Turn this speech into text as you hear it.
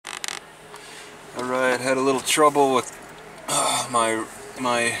had a little trouble with my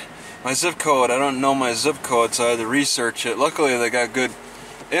zip code. I don't know my zip code, so I had to research it. Luckily they got good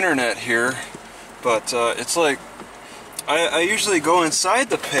internet here, but it's like I usually go inside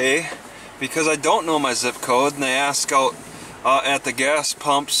the pay because I don't know my zip code, and they ask out at the gas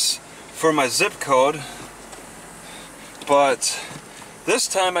pumps for my zip code. But this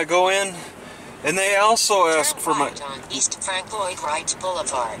time I go in and they also ask for my East Frank Lloyd Wright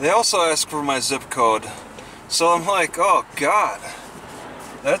Boulevard. They also ask for my zip code. So I'm like, oh God,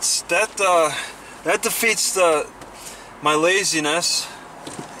 that defeats my laziness.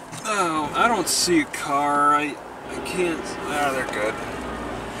 Oh, I don't see a car. I can't. Ah, they're good.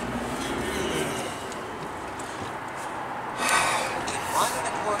 In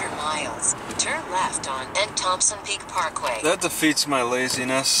 1¼ miles, turn left on N. Thompson Peak Parkway. That defeats my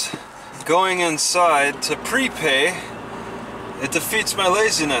laziness. Going inside to prepay, it defeats my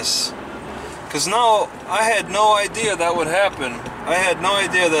laziness. Because now I had no idea that would happen. I had no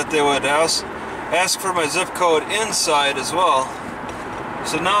idea that they would ask for my zip code inside as well.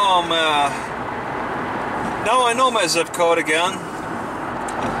 So now now I know my zip code again.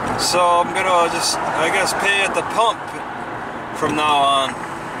 So I'm gonna just, I guess, pay at the pump from now on.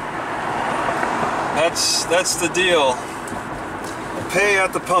 That's the deal. Pay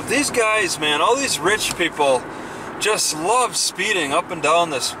at the pump. These guys, man, all these rich people just love speeding up and down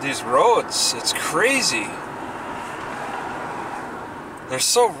these roads. It's crazy. They're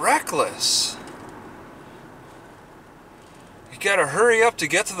so reckless. You gotta hurry up to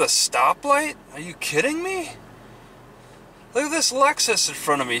get to the stoplight? Are you kidding me? Look at this Lexus in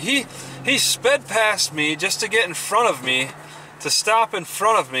front of me. He sped past me just to get in front of me, to stop in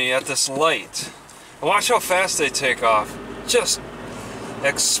front of me at this light. And watch how fast they take off. Just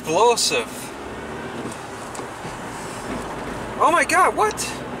explosive. Oh my God, what?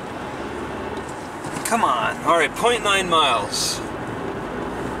 Come on. Alright, 0.9 miles.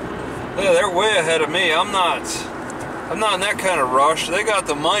 Yeah, they're way ahead of me. I'm not in that kind of rush. They got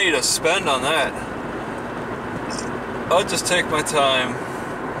the money to spend on that. I'll just take my time.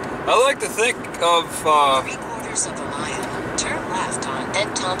 I like to think of 3/4 of a mile. Turn left on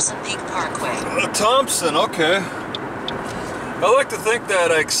N. Thompson Peak Parkway. Thompson, okay. I like to think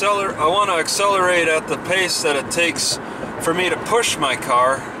that I want to accelerate at the pace that it takes for me to push my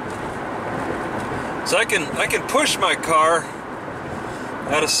car. So I can push my car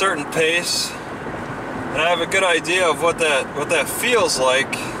at a certain pace, and I have a good idea of what that feels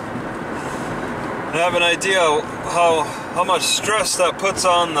like. I have an idea how much stress that puts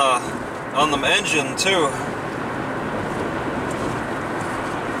on the engine too.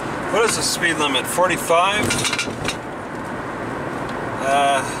 What is the speed limit? 45?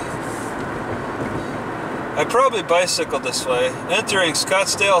 I probably bicycled this way. Entering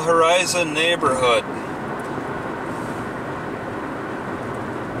Scottsdale Horizon neighborhood.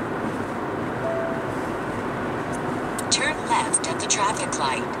 Turn left at the traffic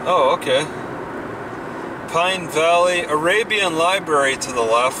light. Oh, okay. Pine Valley Arabian Library to the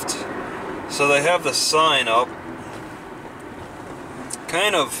left. So they have the sign up.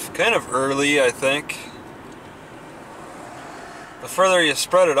 Kind of early, I think. The further you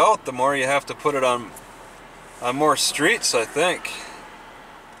spread it out, the more you have to put it on more streets, I think.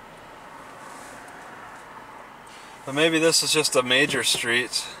 But maybe this is just a major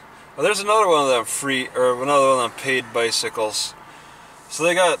street. Well, there's another one of them another one of them paid bicycles. So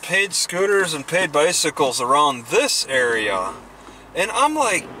they got paid scooters and paid bicycles around this area. And I'm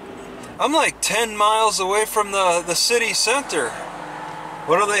like 10 miles away from the city center.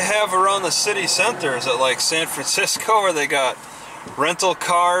 What do they have around the city center? Is it like San Francisco, where they got rental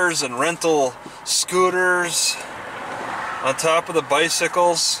cars and rental scooters on top of the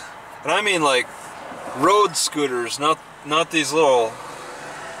bicycles? And I mean like road scooters, not these little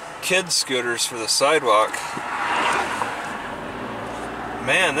kid scooters for the sidewalk.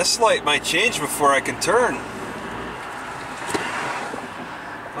 Man, this light might change before I can turn.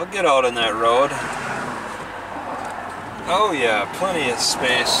 I'll get out on that road. Oh yeah, plenty of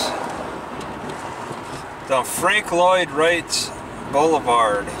space. Down Frank Lloyd Wright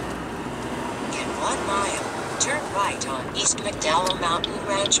Boulevard. In 1 mile, turn right on East McDowell Mountain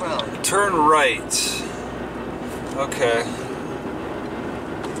Ranch Road. Turn right. Okay.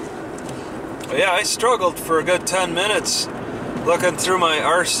 But yeah, I struggled for a good 10 minutes looking through my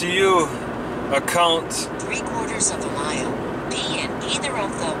RCU account. 3/4 of a mile. Be in either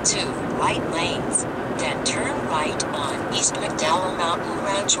of the 2 right lanes. Then turn right on East McDowell Mountain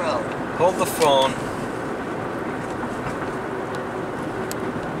Ranch Road. Hold the phone.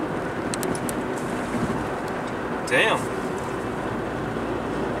 Damn.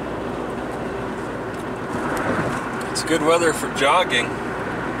 It's good weather for jogging.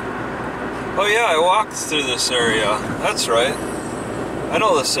 Oh yeah, I walked through this area. That's right. I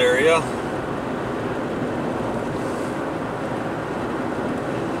know this area.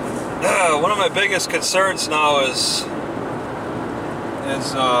 One of my biggest concerns now is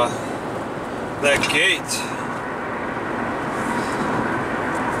that gate.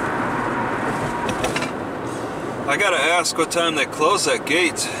 I gotta ask what time they close that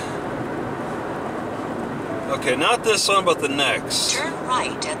gate. Okay, not this one, but the next. Turn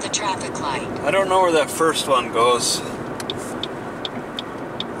right at the traffic light. I don't know where that first one goes.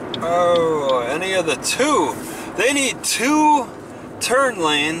 Oh, any of the two. They need 2 turn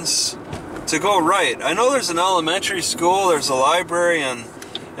lanes to go right. I know there's an elementary school, there's a library, and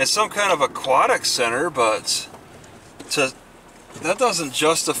some kind of aquatic center, but that doesn't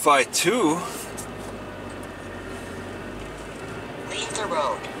justify 2. Leave the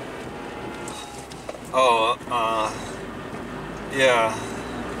road. Oh, yeah.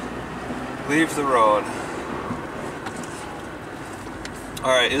 Leave the road.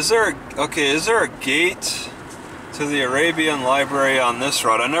 Alright, is there a gate to the Arabian Library on this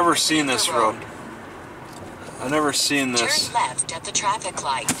road? I've never seen this road. I've never seen this. Turn left at the traffic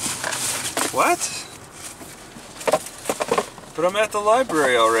light. What? But I'm at the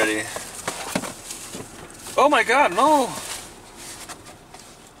library already. Oh my god, no!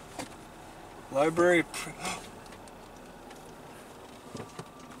 Library...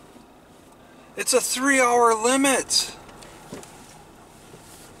 It's a 3-hour limit!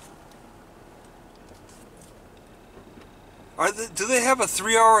 Do they have a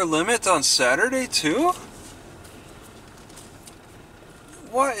 3-hour limit on Saturday too?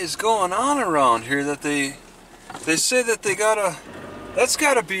 What is going on around here that they say that they gotta... That's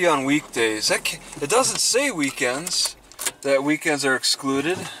gotta be on weekdays. It doesn't say weekends, that weekends are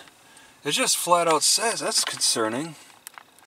excluded. It just flat out says. That's concerning.